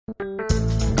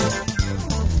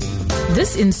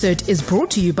This insert is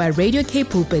brought to you by Radio K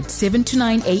Pulpit 7 to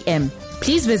 9 a.m.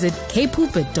 Please visit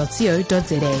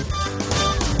kpulpit.co.za.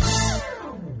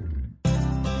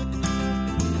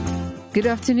 Good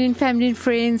afternoon, family and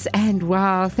friends, and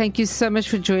wow, thank you so much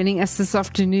for joining us this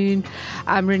afternoon.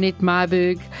 I'm Renette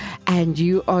Marburg, and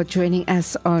you are joining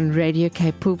us on Radio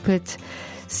K Pulpit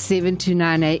 7 to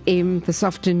 9 a.m. this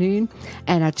afternoon,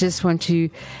 and I just want to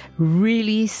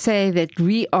really say that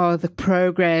we are the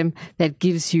program that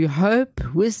gives you hope,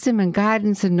 wisdom and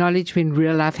guidance and knowledge when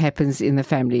real life happens in the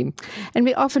family. And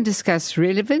we often discuss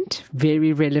relevant,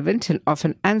 very relevant and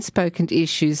often unspoken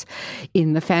issues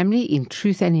in the family, in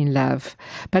truth and in love.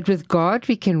 But with God,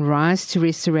 we can rise to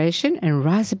restoration and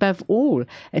rise above all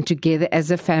and together as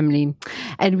a family.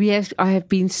 And I have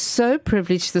been so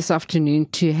privileged this afternoon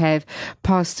to have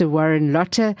Pastor Warren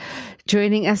Lotter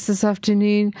joining us this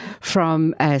afternoon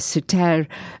from Sutar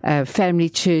Family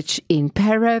Church in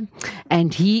Para,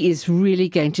 and he is really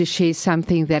going to share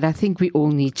something that I think we all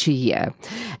need to hear.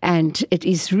 And it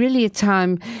is really a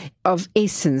time of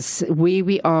essence where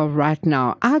we are right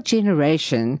now. Our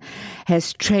generation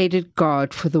has traded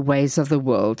God for the ways of the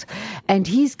world, and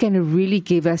he's going to really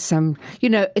give us some,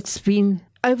 it's been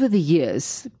over the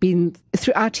years, been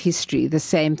throughout history, the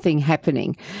same thing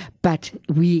happening, but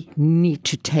we need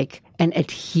to take and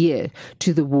adhere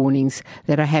to the warnings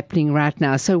that are happening right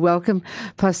now. So welcome,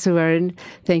 Pastor Warren.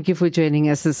 Thank you for joining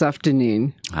us this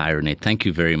afternoon. Hi, Renette. Thank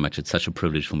you very much. It's such a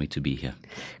privilege for me to be here.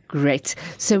 Great.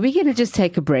 So we're going to just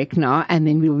take a break now, and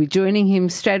then we'll be joining him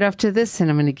straight after this,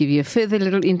 and I'm going to give you a further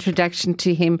little introduction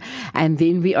to him, and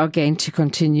then we are going to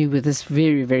continue with this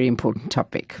very, very important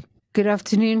topic. Good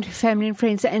afternoon, family and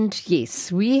friends. And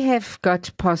yes, we have got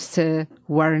Pastor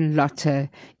Warren Lotter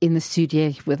in the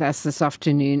studio with us this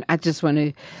afternoon. I just want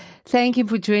to thank him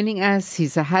for joining us.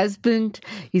 He's a husband,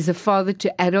 he's a father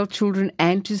to adult children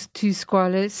and to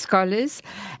scholars.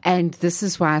 And this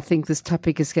is why I think this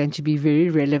topic is going to be very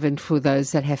relevant for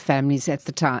those that have families at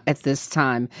this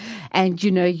time. And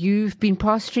you've been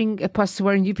pastoring, Pastor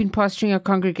Warren, you've been pastoring a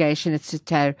congregation at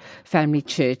Sutar Family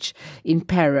Church in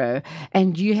Para,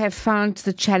 and you have found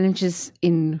the challenges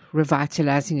in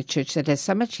revitalizing a church that has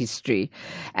so much history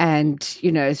and,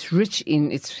 is rich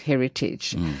in its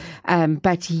heritage.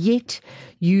 But yet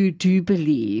you do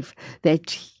believe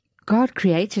that God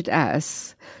created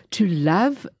us to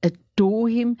love, adore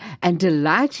him and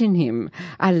delight in him.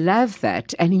 I love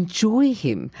that, and enjoy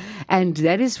him. And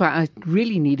that is why I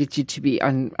really needed you to be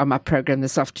on my program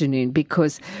this afternoon,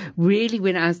 because really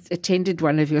when I attended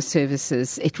one of your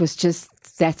services, it was just,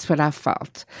 that's what I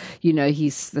felt.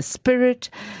 He's the spirit,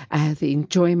 the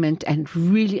enjoyment, and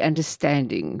really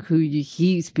understanding who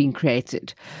he's been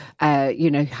created,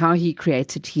 how he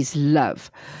created his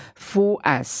love for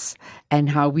us and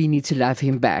how we need to love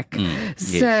him back.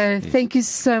 Yes. Thank you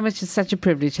so much. It's such a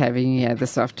privilege having you here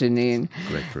this afternoon.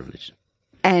 Great privilege.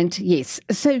 And yes,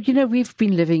 so, we've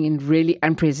been living in really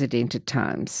unprecedented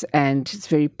times, and it's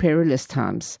very perilous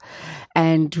times.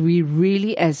 And we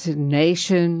really, as a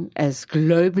nation, as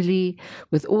globally,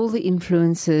 with all the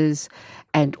influences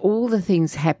and all the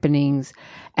things happening,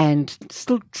 and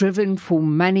still driven for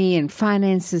money and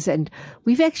finances, and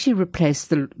we've actually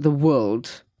replaced the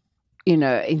world,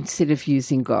 instead of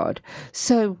using God.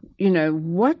 So,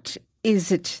 what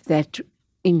is it that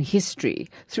in history,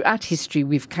 throughout history,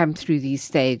 we've come through these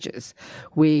stages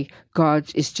where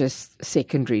God is just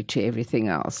secondary to everything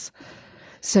else?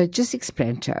 So just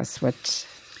explain to us what...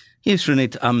 Yes,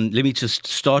 Renette, let me just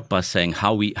start by saying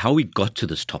how we got to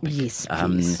this topic. Yes,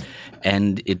 please.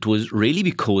 And it was really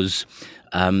because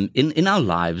in our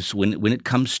lives, when it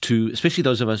comes to, especially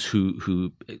those of us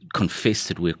who confess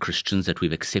that we're Christians, that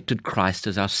we've accepted Christ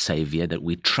as our Savior, that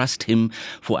we trust him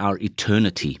for our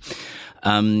eternity,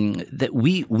 that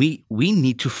we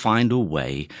need to find a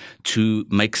way to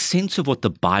make sense of what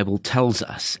the Bible tells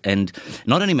us, and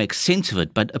not only make sense of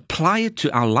it, but apply it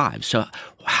to our lives. So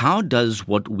how does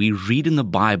what we read in the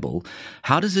Bible,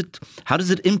 how does it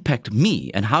impact me,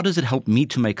 and how does it help me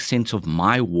to make sense of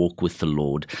my walk with the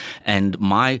Lord and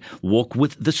my walk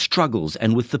with the struggles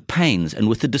and with the pains and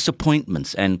with the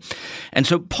disappointments? And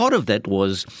so part of that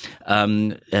was,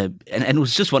 and it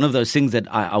was just one of those things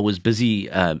that I was busy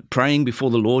praying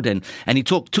before the Lord, and he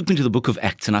took me to the book of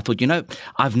Acts, and I thought,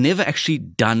 I've never actually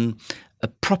done a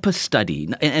proper study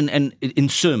and in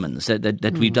sermons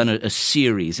that we've done a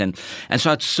series, and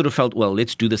so I sort of felt, well,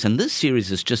 let's do this, and this series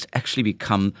has just actually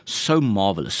become so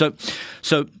marvelous.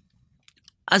 So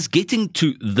us getting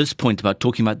to this point about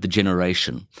talking about the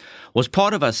generation was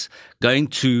part of us going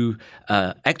to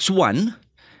Acts 1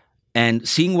 and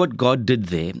seeing what God did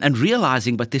there and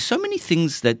realizing, but there's so many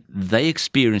things that they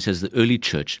experienced as the early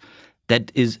church that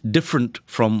is different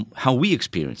from how we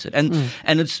experience it.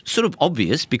 And it's sort of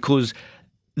obvious because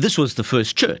this was the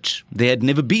first church. There had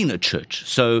never been a church.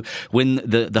 So when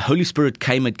the Holy Spirit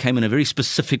came, it came in a very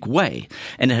specific way,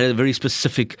 and it had a very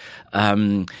specific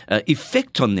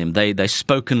effect on them. They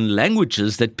spoke in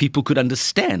languages that people could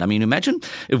understand. I mean, imagine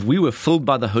if we were filled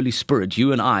by the Holy Spirit,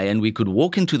 you and I, and we could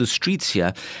walk into the streets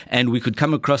here, and we could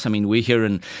come across, I mean, we're here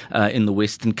in the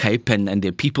Western Cape, and there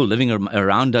are people living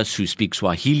around us who speak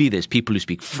Swahili. There's people who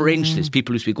speak French. There's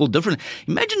people who speak all different.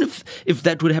 Imagine if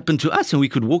that would happen to us and we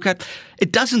could walk out.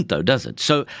 It doesn't, though, does it?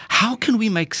 So how can we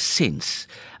make sense?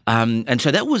 And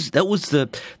so that was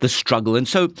the struggle. And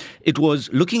so it was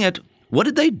looking at what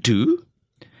did they do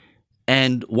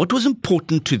and what was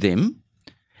important to them,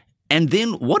 and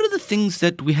then what are the things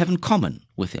that we have in common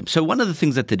with them. So one of the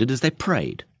things that they did is they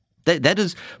prayed. That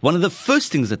is one of the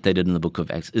first things that they did in the book of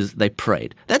Acts, is they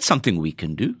prayed. That's something we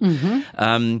can do.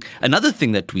 Another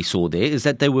thing that we saw there is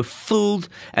that they were filled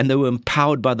and they were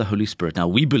empowered by the Holy Spirit. Now,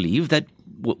 we believe that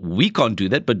we can't do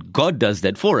that, but God does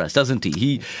that for us, doesn't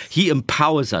He? He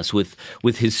empowers us with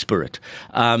His Spirit.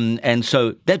 And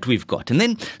so that we've got. And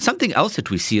then something else that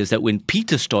we see is that when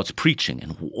Peter starts preaching,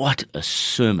 and what a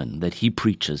sermon that he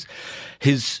preaches,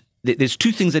 there's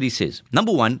two things that he says.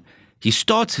 Number one, he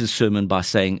starts his sermon by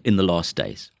saying, in the last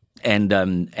days. And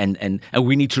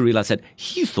we need to realize that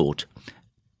he thought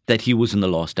that he was in the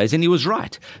last days, and he was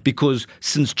right, because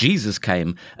since Jesus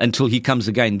came until he comes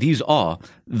again, these are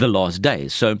the last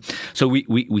days. So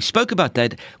we spoke about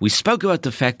that. We spoke about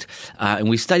the fact, and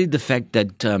we studied the fact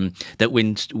that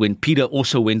when Peter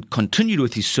also continued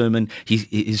with his sermon,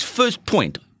 his first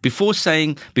point, before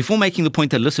making the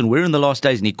point that, listen, we're in the last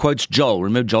days, and he quotes Joel,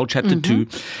 remember Joel chapter 2,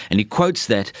 and he quotes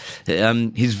that,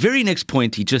 his very next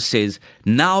point, he just says,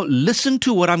 now listen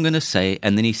to what I'm going to say,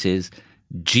 and then he says,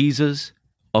 Jesus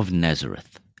of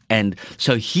Nazareth. And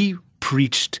so he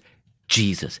preached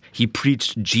Jesus. He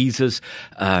preached Jesus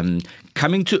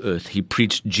coming to earth. He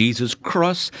preached Jesus'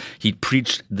 cross. He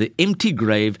preached the empty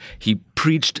grave. He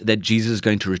preached that Jesus is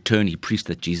going to return. He preached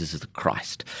that Jesus is the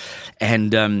Christ.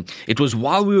 And it was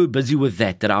while we were busy with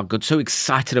that I got so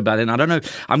excited about it. And I don't know,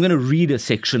 I'm going to read a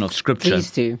section of scripture. Please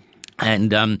do.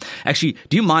 And actually,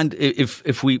 do you mind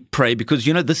if we pray? Because,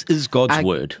 this is God's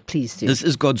word. Please do. This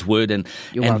is God's word. And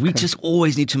we just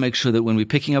always need to make sure that when we're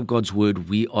picking up God's word,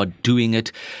 we are doing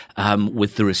it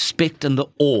with the respect and the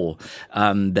awe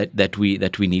that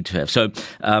we need to have. So,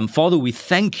 Father, we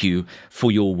thank you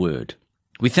for your word.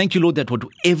 We thank you, Lord, that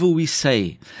whatever we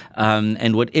say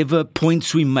and whatever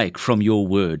points we make from your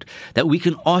word, that we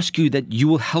can ask you that you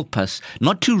will help us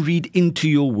not to read into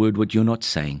your word what you're not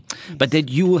saying, but that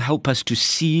you will help us to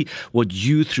see what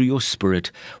you, through your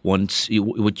Spirit,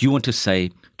 what you want to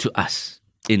say to us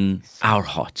in our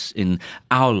hearts, in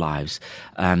our lives.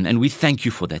 And we thank you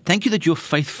for that. Thank you that you're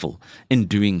faithful in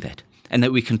doing that and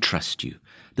that we can trust you.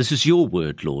 This is your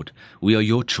word, Lord. We are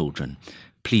your children.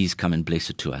 Please come and bless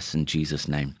it to us in Jesus'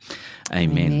 name.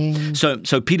 Amen.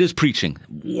 So Peter's preaching,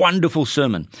 wonderful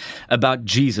sermon about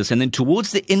Jesus. And then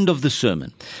towards the end of the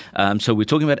sermon, so we're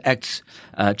talking about Acts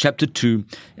chapter 2,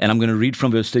 and I'm going to read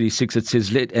from verse 36. It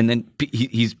says, and then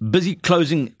he's busy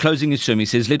closing his sermon. He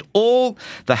says, let all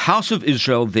the house of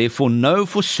Israel therefore know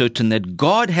for certain that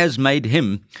God has made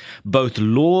him both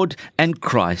Lord and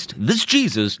Christ, this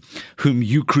Jesus whom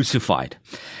you crucified.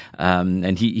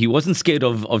 And he wasn't scared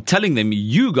of telling them,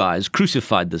 you guys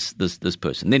crucified this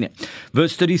person. Then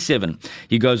verse 37,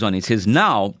 he goes on, he says,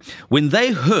 now when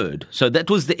they heard, so that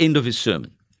was the end of his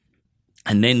sermon.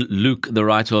 And then Luke, the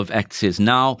writer of Acts, says,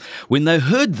 now when they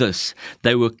heard this,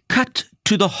 they were cut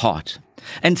to the heart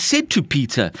and said to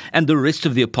Peter and the rest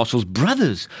of the apostles,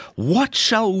 brothers, what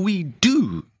shall we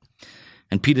do?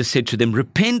 And Peter said to them,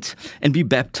 repent and be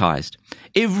baptized,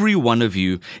 every one of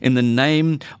you, in the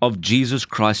name of Jesus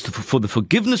Christ, for the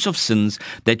forgiveness of sins,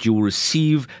 that you will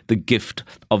receive the gift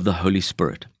of the Holy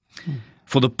Spirit.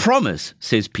 For the promise,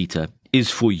 says Peter, is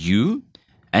for you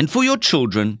and for your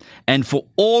children and for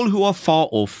all who are far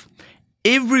off,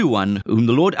 everyone whom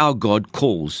the Lord our God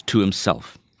calls to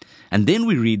himself. And then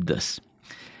we read this,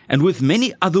 and with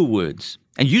many other words.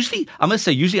 And usually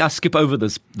I skip over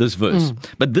this verse,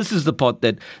 but this is the part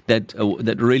that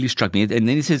really struck me. And then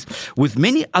he says, with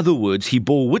many other words, he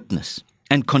bore witness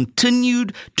and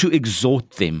continued to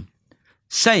exhort them,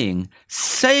 saying,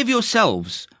 save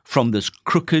yourselves from this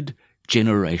crooked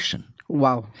generation.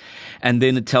 Wow. And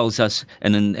then it tells us,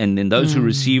 and then those who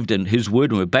received his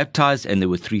word and were baptized, and there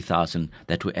were 3,000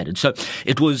 that were added. So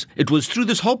it was through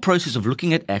this whole process of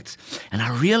looking at Acts, and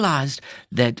I realized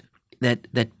that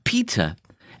Peter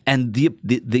and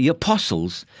the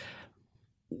apostles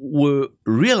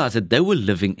realized that they were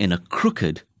living in a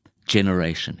crooked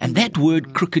generation. And that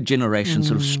word crooked generation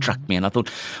sort of struck me. And I thought,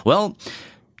 well,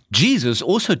 Jesus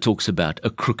also talks about a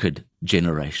crooked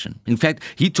generation. In fact,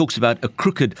 he talks about a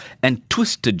crooked and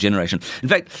twisted generation. In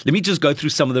fact, let me just go through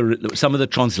some of the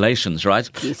translations, right,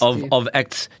 Yes, of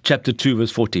Acts chapter 2,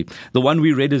 verse 40. The one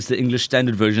we read is the English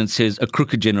Standard Version, says a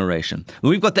crooked generation.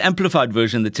 We've got the Amplified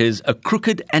Version that says a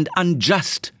crooked and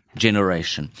unjust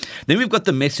generation. Then we've got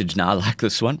the Message. Now, I like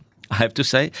this one, I have to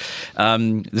say.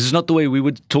 This is not the way we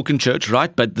would talk in church,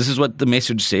 right? But this is what the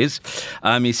Message says.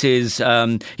 He says,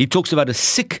 he talks about a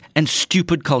sick and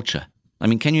stupid culture. I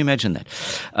mean, can you imagine that?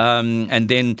 And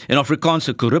then in Afrikaans,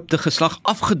 'n korrupte geslag,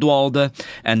 afgedwaalde,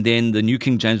 and then the New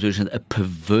King James Version, a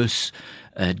perverse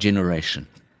generation.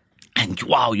 And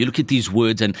wow, you look at these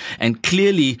words and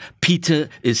clearly Peter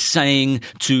is saying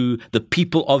to the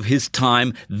people of his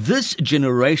time, this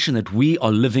generation that we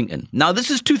are living in. Now, this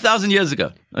is 2,000 years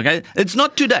ago, okay? It's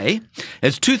not today.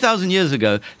 It's 2,000 years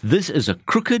ago. This is a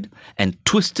crooked and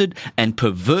twisted and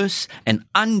perverse and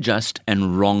unjust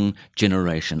and wrong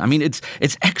generation. I mean, it's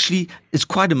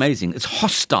quite amazing. It's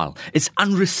hostile. It's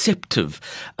unreceptive,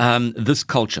 this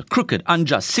culture. Crooked,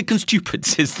 unjust, sick and stupid,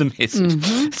 says the Message.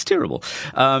 Mm-hmm. It's terrible.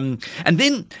 And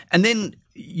then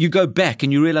you go back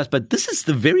and you realize, but this is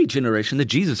the very generation that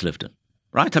Jesus lived in,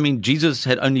 right? I mean, Jesus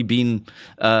had only been,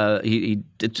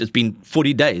 it's been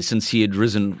 40 days since he had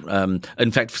risen,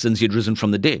 in fact, since he had risen from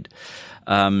the dead.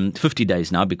 50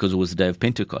 days now, because it was the day of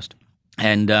Pentecost.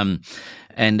 And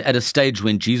at a stage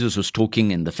when Jesus was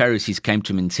talking and the Pharisees came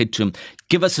to him and said to him,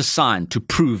 give us a sign to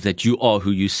prove that you are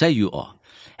who you say you are.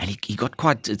 And he got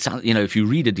quite, if you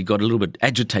read it, he got a little bit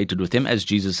agitated with them, as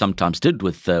Jesus sometimes did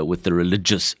with the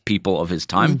religious people of his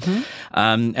time.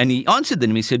 Mm-hmm. And he answered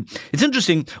them, he said, it's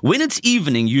interesting, when it's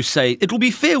evening, you say, it will be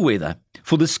fair weather,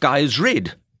 for the sky is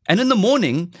red. And in the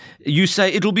morning, you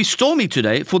say, it will be stormy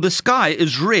today, for the sky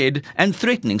is red and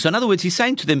threatening. So in other words, he's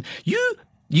saying to them,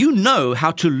 you know how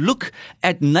to look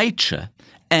at nature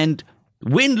and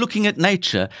when looking at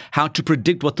nature, how to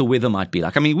predict what the weather might be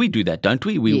like. I mean, we do that, don't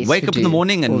we? We wake up in the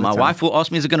morning and my wife will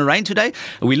ask me, is it going to rain today?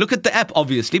 And we look at the app,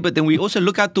 obviously, but then we also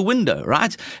look out the window,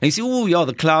 right? And you see, oh, yeah,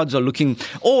 the clouds are looking,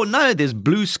 oh, no, there's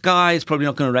blue sky. It's probably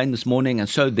not going to rain this morning. And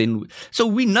so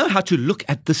we know how to look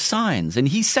at the signs. And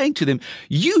he's saying to them,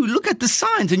 you look at the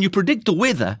signs and you predict the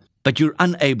weather, but you're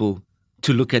unable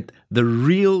to look at the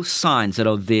real signs that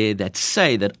are there that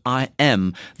say that I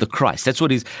am the Christ. That's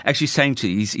what he's actually saying to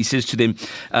you. He says to them,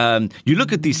 you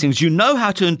look at these things, you know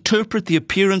how to interpret the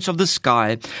appearance of the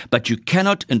sky, but you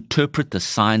cannot interpret the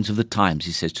signs of the times,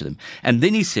 he says to them. And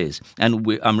then he says, and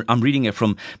I'm reading it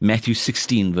from Matthew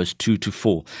 16, verse 2 to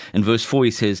 4. In verse 4,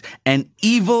 he says, an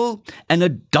evil and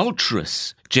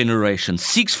adulterous generation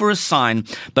seeks for a sign,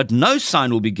 but no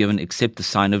sign will be given except the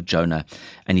sign of Jonah.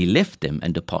 And he left them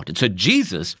and departed. So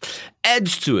Jesus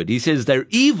adds to it. He says they're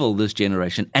evil, this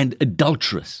generation, and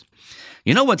adulterous.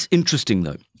 You know what's interesting,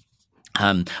 though?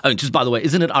 Just by the way,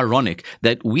 isn't it ironic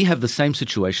that we have the same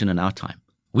situation in our time?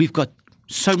 We've got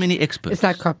so many experts. It's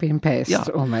like copy and paste,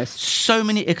 almost. So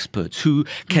many experts who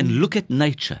can look at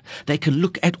nature. They can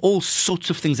look at all sorts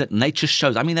of things that nature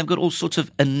shows. I mean, they've got all sorts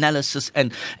of analysis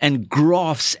and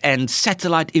graphs and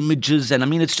satellite images. And I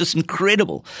mean, it's just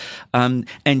incredible. And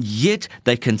yet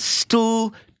they can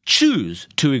still choose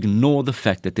to ignore the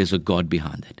fact that there's a God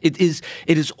behind it.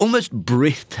 It is almost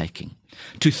breathtaking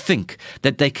to think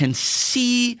that they can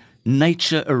see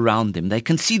nature around them. They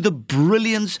can see the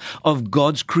brilliance of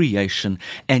God's creation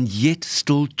and yet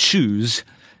still choose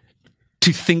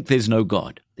to think there's no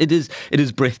God. It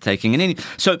is breathtaking. And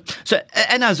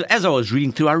as I was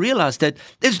reading through, I realized that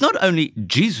it's not only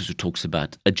Jesus who talks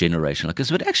about a generation like this,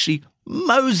 but actually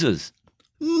Moses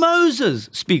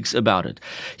speaks about it.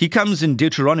 He comes in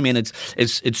Deuteronomy, and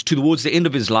it's towards the end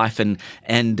of his life, and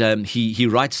he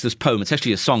writes this poem. It's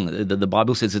actually a song. The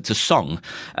Bible says it's a song,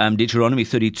 Deuteronomy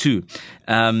 32,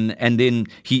 and then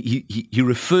he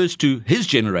refers to his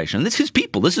generation. And this is his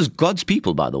people. This is God's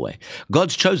people, by the way,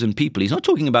 God's chosen people. He's not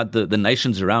talking about the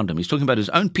nations around him. He's talking about his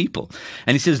own people.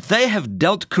 And he says they have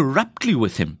dealt corruptly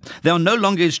with him. They are no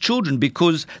longer his children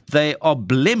because they are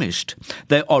blemished.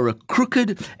 They are a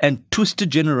crooked and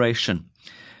twisted generation.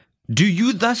 Do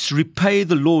you thus repay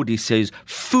the Lord, he says,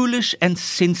 foolish and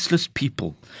senseless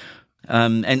people?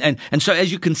 And so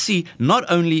as you can see, not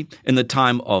only in the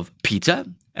time of Peter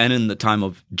and in the time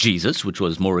of Jesus, which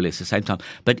was more or less the same time,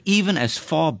 but even as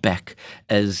far back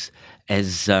as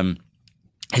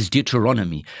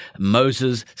Deuteronomy,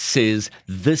 Moses says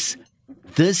this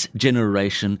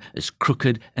generation is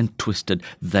crooked and twisted.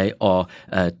 They are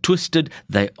twisted.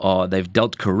 They've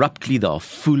dealt corruptly. They are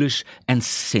foolish and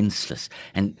senseless.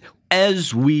 And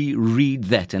as we read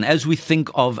that and as we think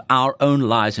of our own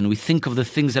lives and we think of the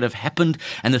things that have happened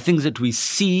and the things that we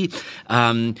see,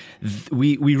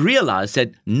 we realize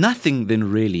that nothing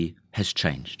then really has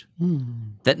changed.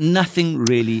 That nothing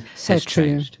really has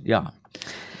changed. Yeah.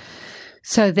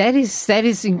 So that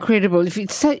is incredible. If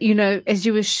it's so, as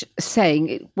you were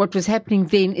saying, what was happening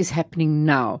then is happening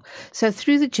now. So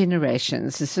through the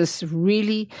generations, this is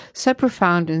really so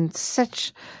profound and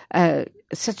such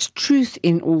truth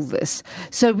in all this.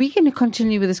 So we're going to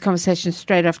continue with this conversation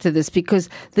straight after this, because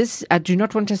I do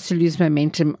not want us to lose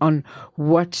momentum on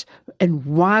what and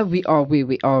why we are where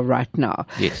we are right now.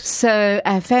 Yes. So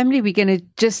family, we're going to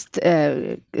just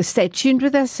stay tuned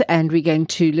with us, and we're going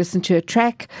to listen to a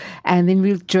track, and then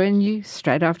we'll join you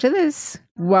straight after this.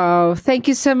 Wow. Thank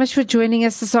you so much for joining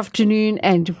us this afternoon.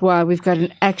 And wow, we've got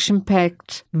an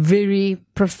action-packed, very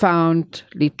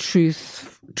profoundly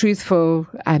truthful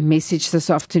message this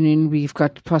afternoon. We've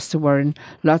got Pastor Warren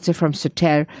Lotze from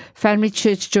Soter Family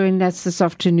Church joining us this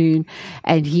afternoon,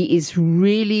 and he is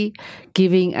really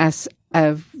giving us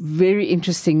a very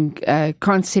interesting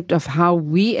concept of how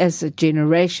we as a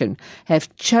generation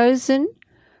have chosen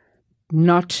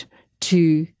not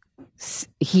to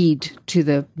heed to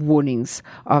the warnings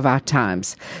of our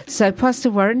times. So,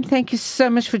 Pastor Warren, thank you so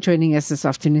much for joining us this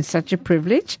afternoon. Such a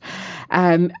privilege.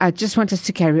 I just want us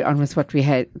to carry on with what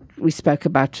we spoke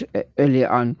about earlier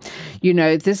on.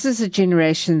 This is a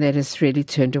generation that has really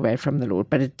turned away from the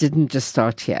Lord, but it didn't just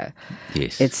start here.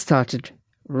 Yes. It started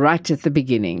right at the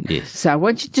beginning. Yes. So I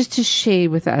want you just to share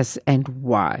with us and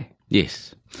why.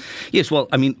 Yes. Yes, well,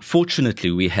 fortunately,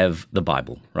 we have the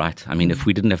Bible, right? If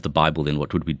we didn't have the Bible, then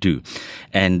what would we do?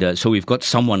 And so we've got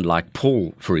someone like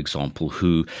Paul, for example,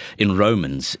 who in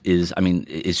Romans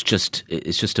it's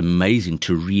just amazing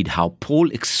to read how Paul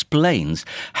explains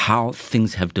how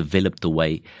things have developed the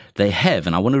way they have.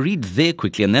 And I want to read there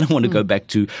quickly, and then I want to go back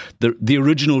to the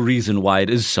original reason why it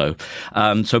is so.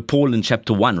 So Paul in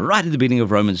chapter 1, right at the beginning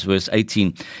of Romans, verse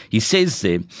 18, he says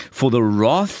there, "For the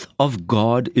wrath of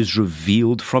God is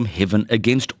revealed from heaven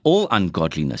against all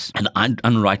ungodliness and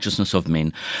unrighteousness of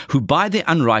men, who by their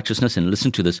unrighteousness," and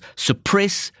listen to this,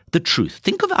 "suppress the truth."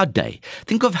 Think of our day.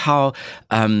 Think of how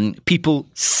people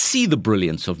see the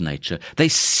brilliance of nature. They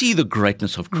see the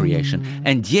greatness of creation,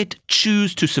 and yet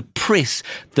choose to suppress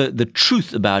the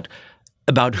truth about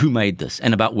who made this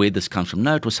and about where this comes from.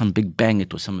 No, it was some big bang.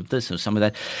 It was some of this or some of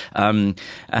that.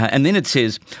 And then it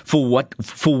says, for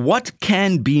what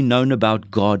can be known about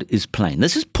God is plain.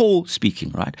 This is Paul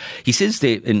speaking, right? He says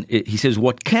there, he says,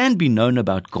 what can be known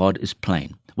about God is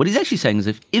plain. What he's actually saying is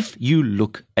if you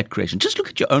look at creation, just look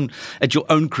at your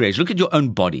own creation, look at your own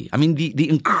body. The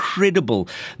incredible,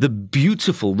 the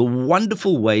beautiful, the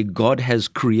wonderful way God has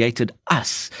created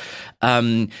us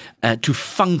to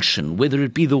function, whether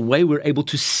it be the way we're able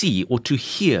to see or to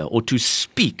hear or to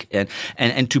speak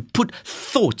and to put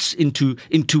thoughts into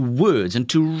words and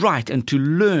to write and to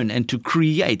learn and to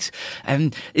create.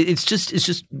 And it's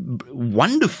just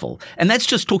wonderful. And that's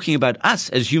just talking about us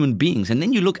as human beings. And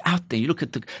then you look out there, you look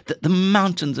at the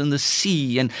mountains and the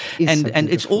sea, and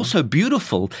it's also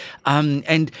beautiful.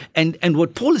 And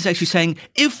what Paul is actually saying,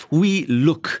 if we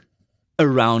look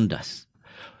around us,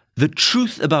 the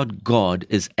truth about God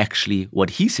is actually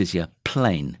what he says here,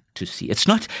 plain to see. It's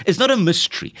not a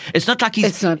mystery. It's not like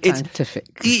it's not scientific.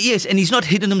 Yes, and he's not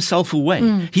hidden himself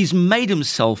away. He's made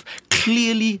himself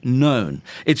clearly known.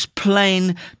 It's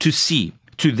plain to see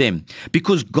to them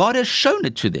because God has shown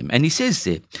it to them. And he says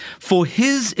there, for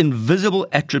his invisible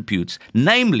attributes,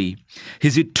 namely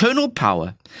his eternal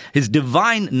power, his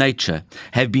divine nature,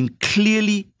 have been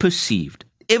clearly perceived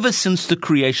ever since the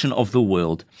creation of the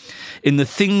world in the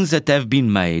things that have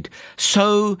been made.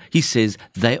 So, he says,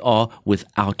 they are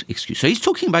without excuse. So he's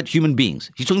talking about human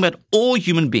beings. He's talking about all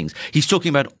human beings. He's talking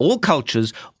about all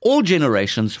cultures, all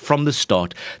generations from the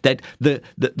start, that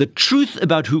the truth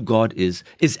about who God is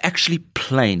actually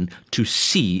plain to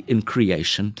see in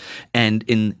creation and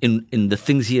in the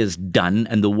things he has done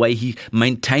and the way he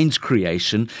maintains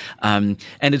creation. And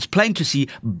it's plain to see,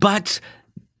 but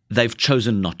they've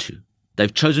chosen not to.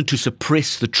 They've chosen to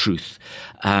suppress the truth,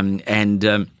 and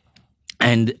then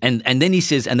he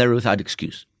says, and they're without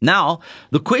excuse. Now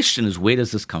the question is, where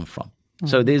does this come from?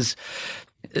 So this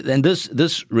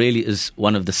really is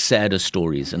one of the saddest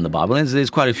stories in the Bible, and there's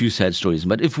quite a few sad stories.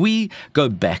 But if we go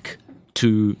back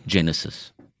to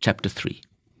Genesis chapter 3,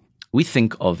 we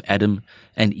think of Adam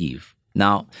and Eve.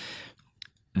 Now,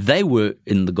 they were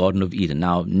in the Garden of Eden.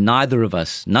 Now, none of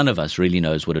us really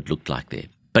knows what it looked like there.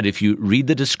 But if you read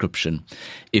the description,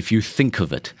 if you think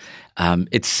of it,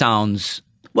 it sounds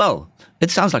Well,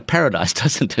 it sounds like paradise,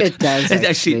 doesn't it? It does,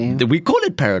 actually. We call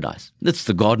it paradise. It's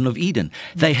the Garden of Eden.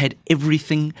 They had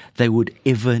everything they would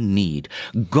ever need.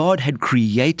 God had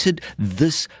created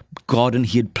this garden.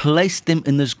 He had placed them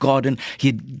in this garden. He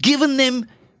had given them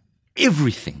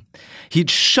everything. He'd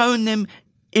shown them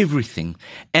everything,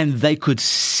 and they could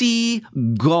see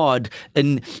God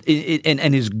and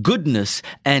His goodness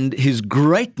and His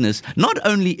greatness, not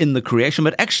only in the creation,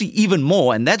 but actually even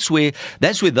more. And that's where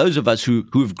those of us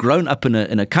who've grown up in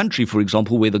a country, for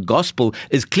example, where the gospel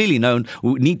is clearly known,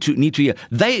 need to hear.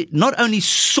 They not only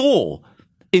saw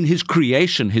in His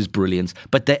creation His brilliance,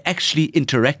 but they actually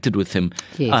interacted with Him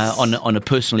on a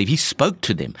personal level. He spoke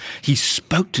to them.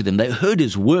 They heard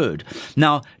His word.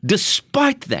 Now,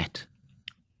 despite that,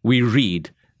 we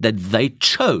read that they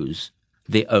chose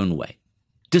their own way.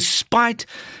 Despite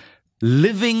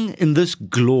living in this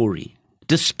glory,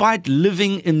 despite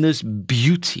living in this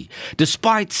beauty,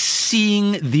 despite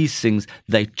seeing these things,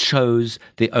 they chose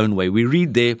their own way. We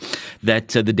read there that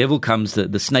the devil comes,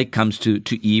 the snake comes to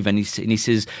Eve, and he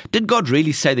says, did God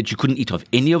really say that you couldn't eat of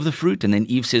any of the fruit? And then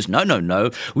Eve says,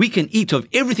 no, we can eat of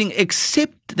everything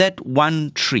except that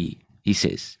one tree, he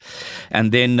says.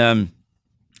 And then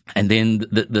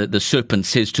the serpent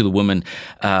says to the woman,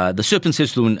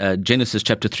 Genesis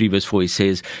chapter 3 verse 4, he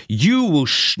says, you will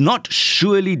not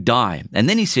surely die. And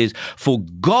then he says, for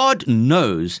God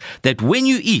knows that when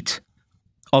you eat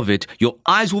of it, your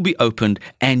eyes will be opened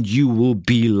and you will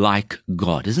be like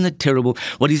God. Isn't it terrible?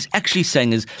 What he's actually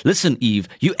saying is, listen, Eve,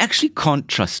 you actually can't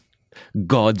trust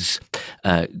God's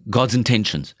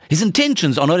intentions. His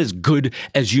intentions are not as good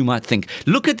as you might think.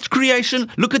 Look at creation.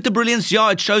 Look at the brilliance.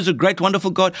 Yeah, it shows a great,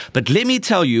 wonderful God. But let me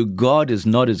tell you, God is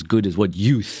not as good as what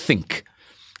you think.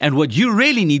 And what you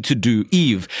really need to do,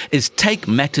 Eve, is take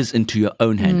matters into your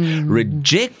own hand.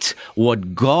 Reject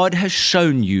what God has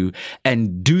shown you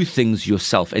and do things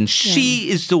yourself. And she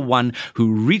is the one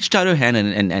who reached out her hand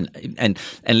and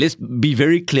let's be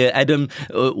very clear, Adam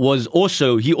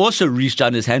also reached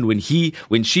out his hand when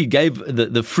she gave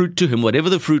the fruit to him, whatever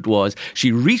the fruit was.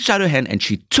 She reached out her hand and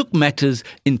she took matters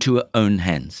into her own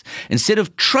hands. Instead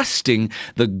of trusting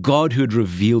the God who had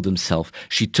revealed himself,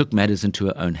 she took matters into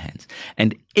her own hands.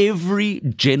 And every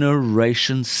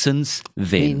generation since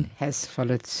then has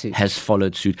followed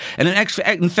suit. And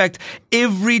in fact,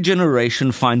 every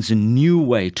generation finds a new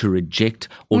way to reject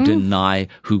or deny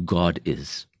who God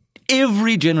is.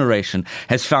 Every generation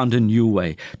has found a new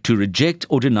way to reject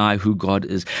or deny who God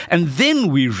is. And then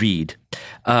we read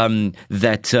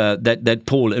that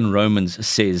Paul in Romans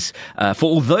says, for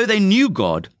although they knew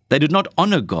God, they did not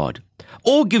honor God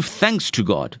or give thanks to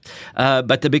God,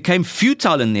 but they became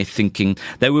futile in their thinking.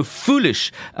 They were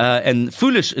foolish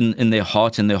in their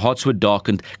hearts, and their hearts were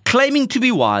darkened. Claiming to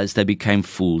be wise, they became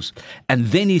fools. And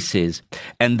then he says,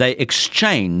 and they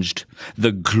exchanged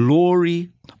the glory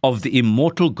of the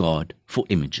immortal God for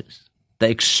images. They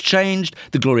exchanged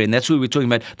the glory, and that's what we're talking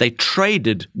about. They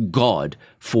traded God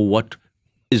for what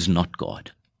is not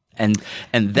God. And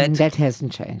that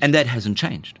hasn't changed. And that hasn't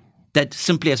changed. That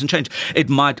simply hasn't changed. It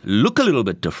might look a little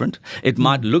bit different. It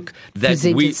might look that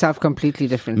present itself completely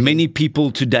differently. Many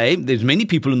people today, there's many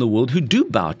people in the world who do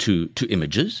bow to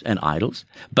images and idols.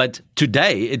 But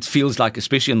today it feels like,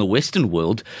 especially in the Western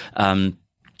world,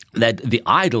 that the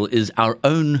idol is our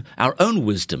own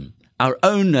wisdom, our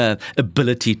own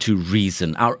ability to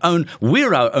reason,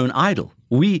 we're our own idol.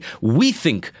 We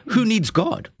think, who needs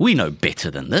God? We know better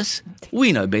than this.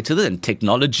 We know better than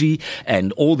technology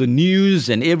and all the news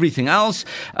and everything else.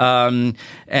 And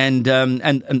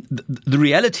the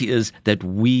reality is that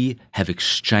we have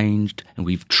exchanged and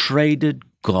we've traded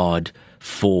God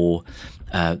for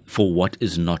what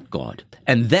is not God.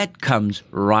 And that comes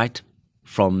right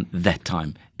from that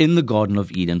time in the Garden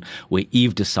of Eden, where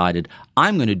Eve decided,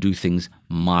 I'm going to do things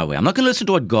my way. I'm not going to listen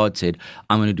to what God said.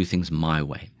 I'm going to do things my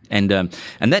way. And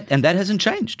that hasn't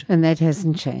changed. And that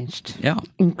hasn't changed. Yeah.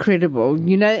 Incredible.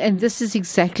 And this is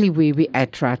exactly where we're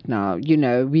at right now.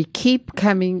 We keep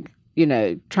coming,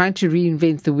 trying to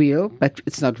reinvent the wheel, but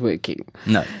it's not working.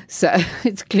 No. So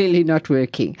it's clearly not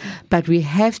working. But we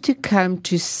have to come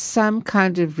to some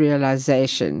kind of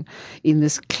realization in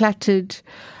this cluttered,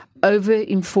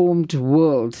 over-informed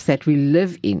world that we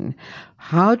live in.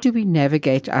 How do we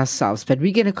navigate ourselves? But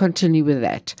we're going to continue with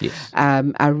that. Yes.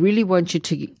 I really want you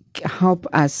to help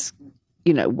us,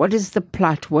 what is the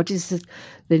plot? What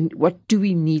do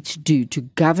we need to do to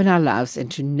govern our lives and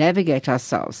to navigate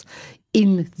ourselves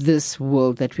in this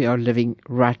world that we are living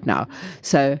right now?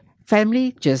 So,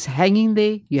 family, just hang in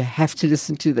there. You have to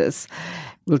listen to this.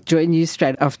 We'll join you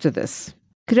straight after this.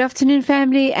 Good afternoon,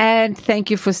 family, and thank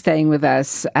you for staying with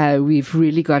us. We've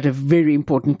really got a very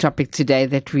important topic today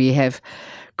that we have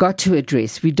got to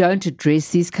address. We don't address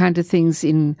these kind of things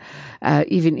in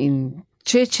even in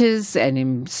churches and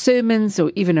in sermons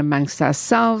or even amongst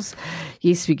ourselves.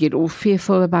 Yes, we get all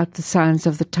fearful about the signs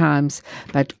of the times,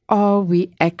 but are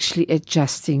we actually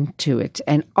adjusting to it?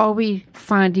 And are we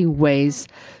finding ways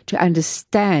to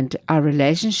understand our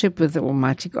relationship with the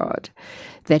Almighty God?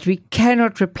 That we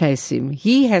cannot replace him.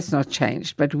 He has not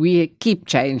changed, but we keep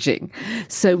changing.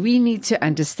 So we need to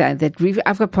understand that.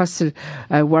 I've got Pastor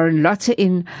Warren Lotter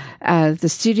in the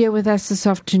studio with us this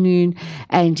afternoon,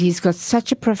 and he's got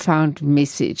such a profound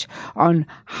message on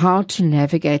how to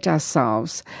navigate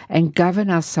ourselves and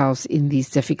govern ourselves in these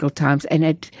difficult times,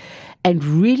 and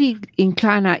really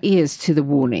incline our ears to the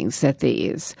warnings that there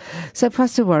is. So,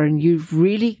 Pastor Warren, you've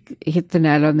really hit the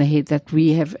nail on the head that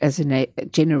we have as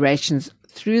generations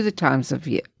through the times of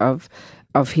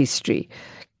history,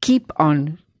 keep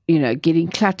on, getting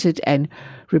cluttered and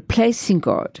replacing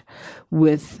God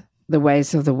with the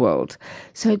ways of the world.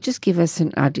 So just give us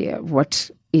an idea of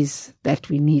what is that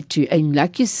we need to, and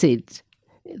like you said,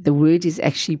 the word is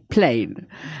actually plain,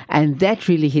 and that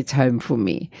really hits home for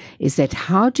me, is that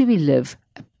how do we live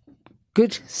a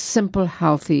good, simple,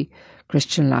 healthy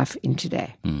Christian life in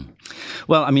today?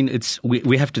 Well, I mean,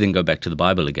 we have to then go back to the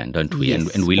Bible again, don't we?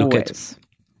 Yes, and we look always.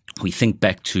 We think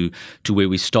back to where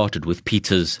we started with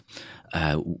Peter's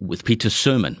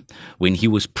sermon. When he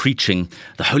was preaching,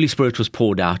 the Holy Spirit was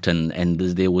poured out, and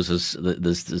there was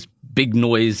this big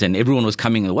noise, and everyone was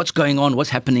coming. What's going on? What's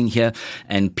happening here?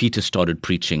 And Peter started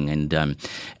preaching, and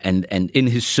in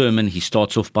his sermon, he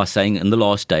starts off by saying, "In the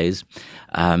last days,"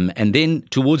 and then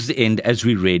towards the end, as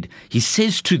we read, he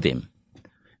says to them.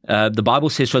 The Bible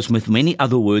says to us, with many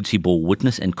other words he bore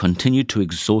witness and continued to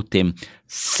exhort them,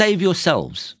 save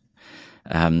yourselves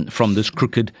from this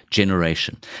crooked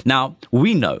generation. Now,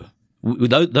 we know,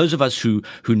 those of us who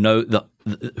know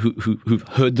who've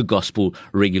heard the gospel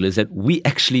regularly, is that we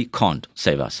actually can't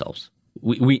save ourselves.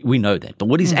 We know that. But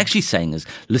what he's actually saying is,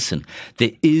 listen,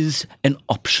 there is an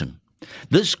option.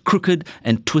 This crooked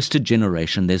and twisted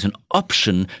generation, there's an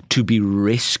option to be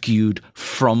rescued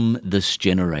from this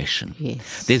generation.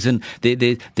 Yes. There's an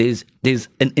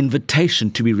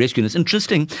invitation to be rescued. It's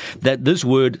interesting that this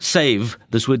word save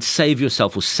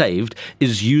yourself or saved,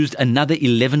 is used another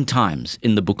 11 times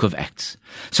in the book of Acts.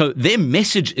 So their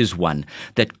message is one,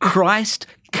 that Christ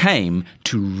came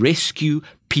to rescue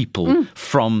people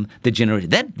from the generation.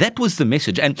 That was the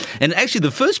message. And actually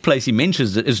the first place he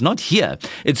mentions it is not here.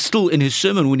 It's still in his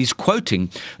sermon when he's quoting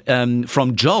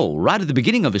from Joel, right at the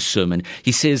beginning of his sermon.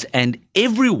 He says, and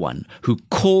everyone who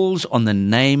calls on the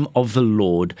name of the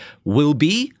Lord will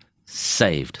be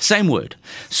saved. Same word.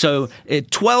 So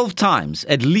 12 times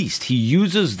at least he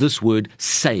uses this word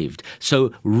saved.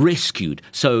 So rescued.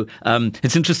 So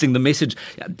it's interesting, the message,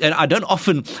 and I don't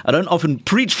often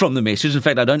preach from the message. In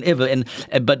fact, I don't ever.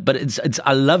 But it's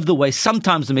I love the way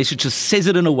sometimes the message just says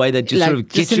it in a way that just sort of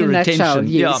gets your attention.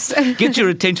 Yes. Yeah, get your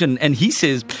attention. And he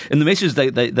says in the message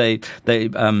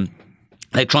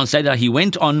they translate that he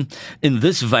went on in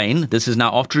this vein, this is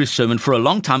now after his sermon, for a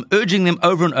long time, urging them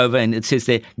over and over, and it says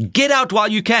there, get out while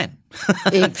you can.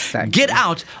 Exactly. Get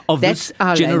out of this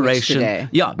generation.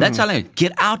 Yeah, that's our language.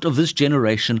 Get out of this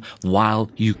generation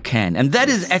while you can. And that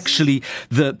is actually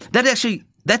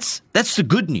that's the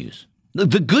good news.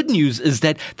 The good news is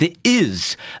that there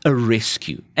is a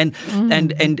rescue. And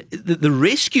the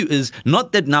rescue is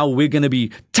not that now we're going to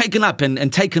be taken up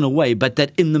and taken away, but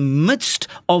that in the midst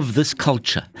of this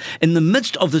culture, in the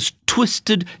midst of this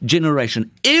twisted generation,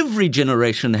 every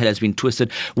generation that has been twisted,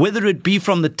 whether it be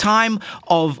from the time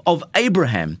of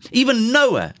Abraham, even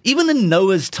Noah, even in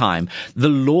Noah's time, the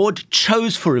Lord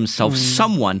chose for himself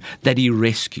someone that he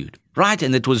rescued. Right?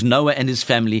 And it was Noah and his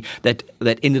family that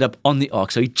ended up on the ark.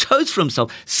 So he chose for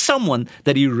himself someone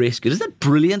that he rescued. Isn't that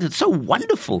brilliant? It's so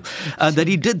wonderful that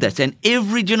he did that. And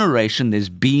every generation there's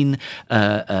been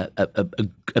a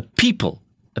people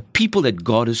that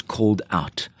God has called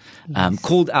out.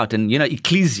 Called out, and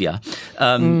ecclesia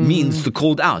means the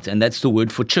called out, and that's the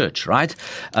word for church, right?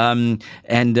 And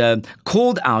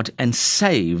called out and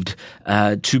saved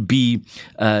to be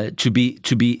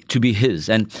His.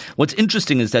 And what's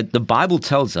interesting is that the Bible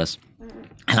tells us,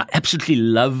 and I absolutely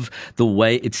love the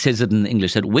way it says it in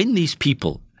English, that when these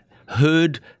people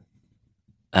heard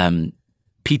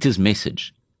Peter's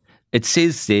message, it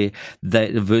says there,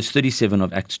 that verse 37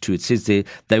 of Acts 2, it says there,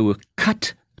 they were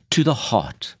cut to the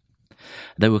heart.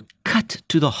 They were cut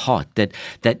to the heart, that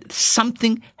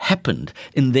something happened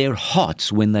in their hearts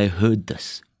when they heard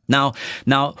this. Now,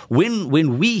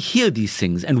 when we hear these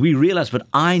things and we realize, but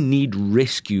I need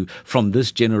rescue from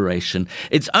this generation,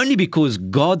 it's only because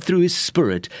God, through His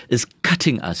Spirit, is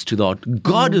cutting us to the heart.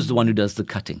 God is the one who does the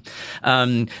cutting.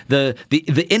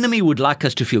 The enemy would like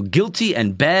us to feel guilty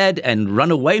and bad and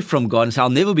run away from God and say, I'll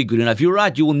never be good enough. You're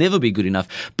right, you will never be good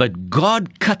enough. But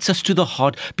God cuts us to the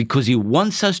heart because He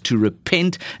wants us to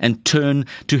repent and turn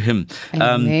to Him.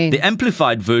 The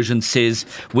Amplified Version says,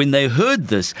 when they heard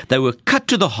this, they were cut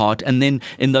to the heart. And then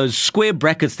in those square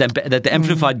brackets that the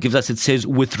Amplified gives us, it says,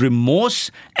 with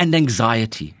remorse and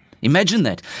anxiety. Imagine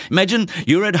that. Imagine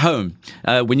you're at home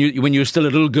when you're still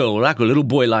a little girl, like a little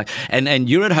boy, and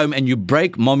you're at home and you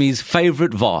break mommy's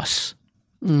favorite vase.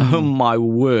 Oh my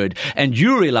word. And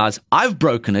you realize I've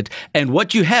broken it, and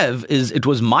what you have is, it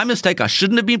was my mistake. I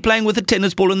shouldn't have been playing with a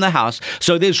tennis ball in the house.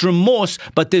 So there's remorse,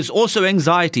 but there's also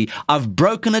anxiety. I've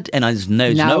broken it, and there's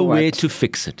nowhere to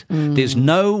fix it. There's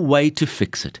no way to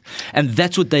fix it. And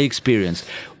that's what they experienced.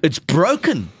 It's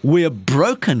broken. We're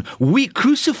broken. We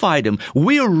crucified Him.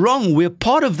 We're wrong. We're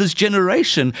part of this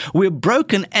generation. We're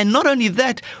broken. And not only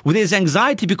that, there's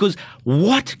anxiety because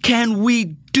what can we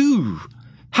do?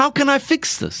 How can I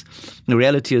fix this? The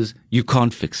reality is, you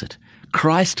can't fix it.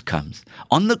 Christ comes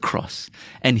on the cross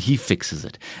and He fixes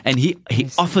it. And He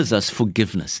offers us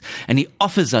forgiveness. And He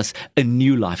offers us a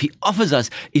new life. He offers us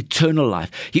eternal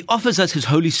life. He offers us His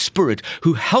Holy Spirit,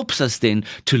 who helps us then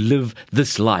to live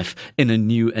this life in a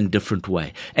new and different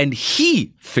way. And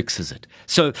He fixes it.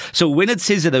 So when it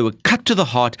says that they were cut to the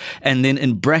heart, and then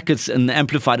in brackets in the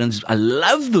Amplified, and I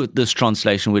love this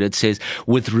translation where it says,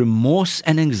 with remorse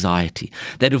and anxiety,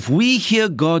 that if we hear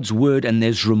God's word and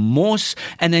there's remorse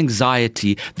and anxiety,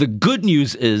 the good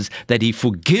news is that He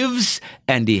forgives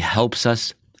and He helps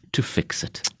us to fix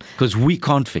it, because we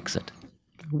can't fix it.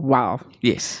 Wow.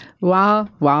 Yes. Wow.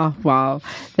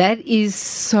 That is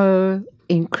so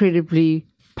incredibly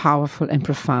powerful and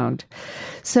profound.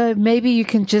 So maybe you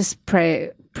can just pray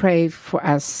for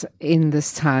us in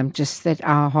this time, just that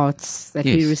our hearts, that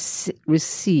we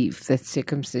receive that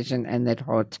circumcision and that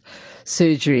heart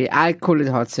surgery. I call it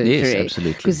heart surgery. Yes,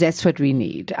 absolutely. Because that's what we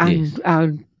need. Yes.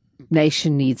 Our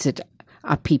nation needs it.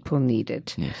 Our people need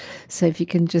it. Yes. So if you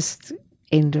can just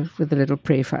end with a little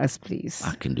prayer for us, please.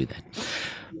 I can do that.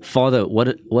 Father, what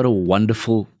a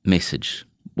wonderful message.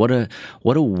 What a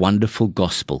wonderful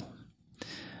gospel.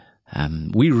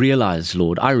 We realize,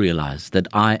 Lord, I realize that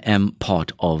I am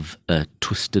part of a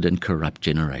twisted and corrupt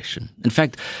generation. In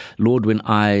fact, Lord, when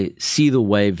I see the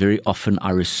way very often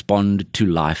I respond to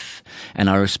life, and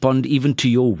I respond even to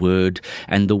your word,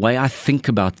 and the way I think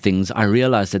about things, I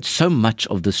realize that so much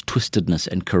of this twistedness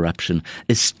and corruption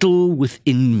is still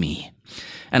within me.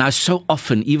 And I so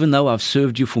often, even though I've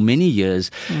served you for many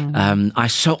years, I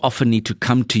so often need to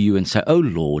come to you and say, oh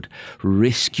Lord,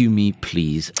 rescue me,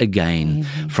 please, again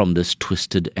from this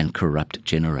twisted and corrupt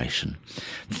generation.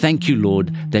 Thank you,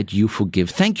 Lord, that you forgive.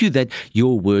 Thank you that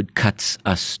your word cuts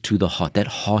us to the heart, that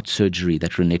heart surgery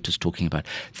that Renette is talking about.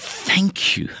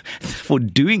 Thank you for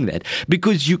doing that,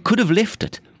 because you could have left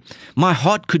it. My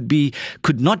heart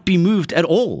could not be moved at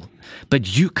all.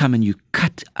 But you come and you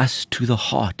cut us to the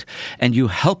heart, and you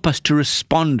help us to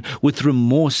respond with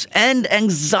remorse and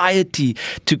anxiety,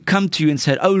 to come to you and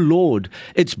say, oh Lord,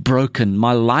 it's broken.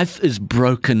 My life is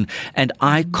broken and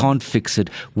I can't fix it.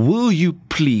 Will you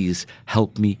please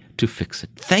help me to fix it?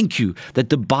 Thank you that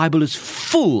the Bible is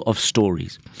full of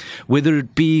stories, whether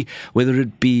it be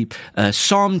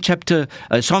Psalm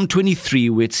 23,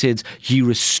 where it says, He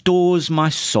restores my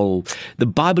soul. The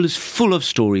Bible is full of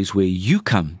stories where you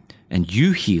come and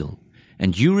you heal,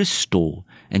 and you restore,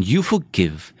 and you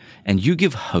forgive, and you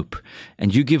give hope,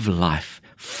 and you give life,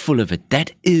 full of it.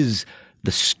 That is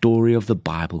the story of the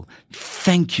Bible.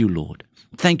 Thank you, Lord.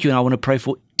 Thank you. And I want to pray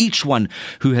for each one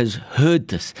who has heard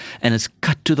this and is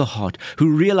cut to the heart,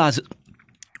 who realizes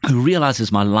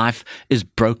my life is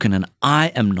broken and I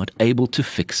am not able to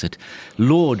fix it.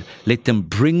 Lord, let them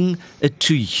bring it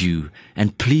to you,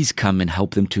 and please come and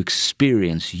help them to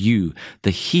experience you,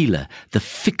 the healer, the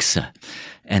fixer,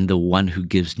 and the one who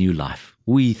gives new life.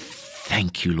 We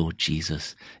thank you, Lord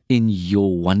Jesus, in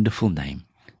your wonderful name.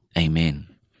 Amen.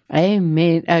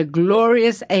 Amen. A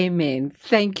glorious amen.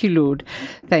 Thank you, Lord.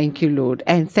 Thank you, Lord.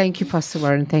 And thank you, Pastor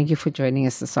Warren. Thank you for joining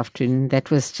us this afternoon. That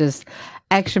was just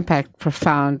action-packed,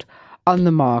 profound, on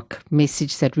the mark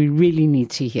message that we really need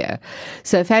to hear.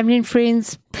 So family and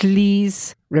friends,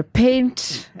 please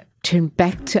repent, turn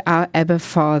back to our Abba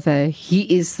Father. He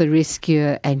is the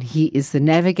rescuer and He is the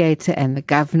navigator and the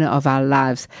governor of our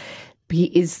lives. He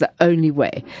is the only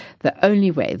way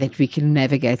that we can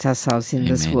navigate ourselves in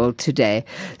this world today.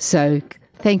 So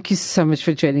Thank you so much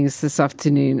for joining us this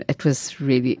afternoon. It was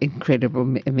really incredible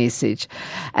message.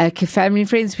 Okay, family and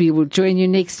friends, we will join you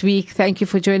next week. Thank you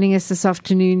for joining us this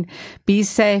afternoon. Be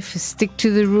safe, stick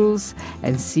to the rules,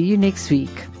 and see you next week.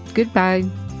 Goodbye.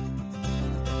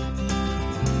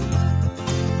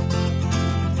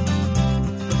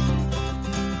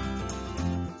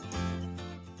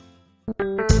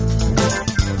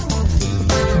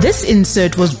 This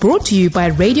insert was brought to you by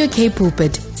Radio K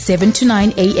Pulpit, 7 to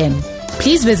 9 a.m.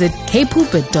 Please visit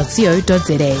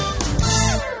kpulpit.co.za.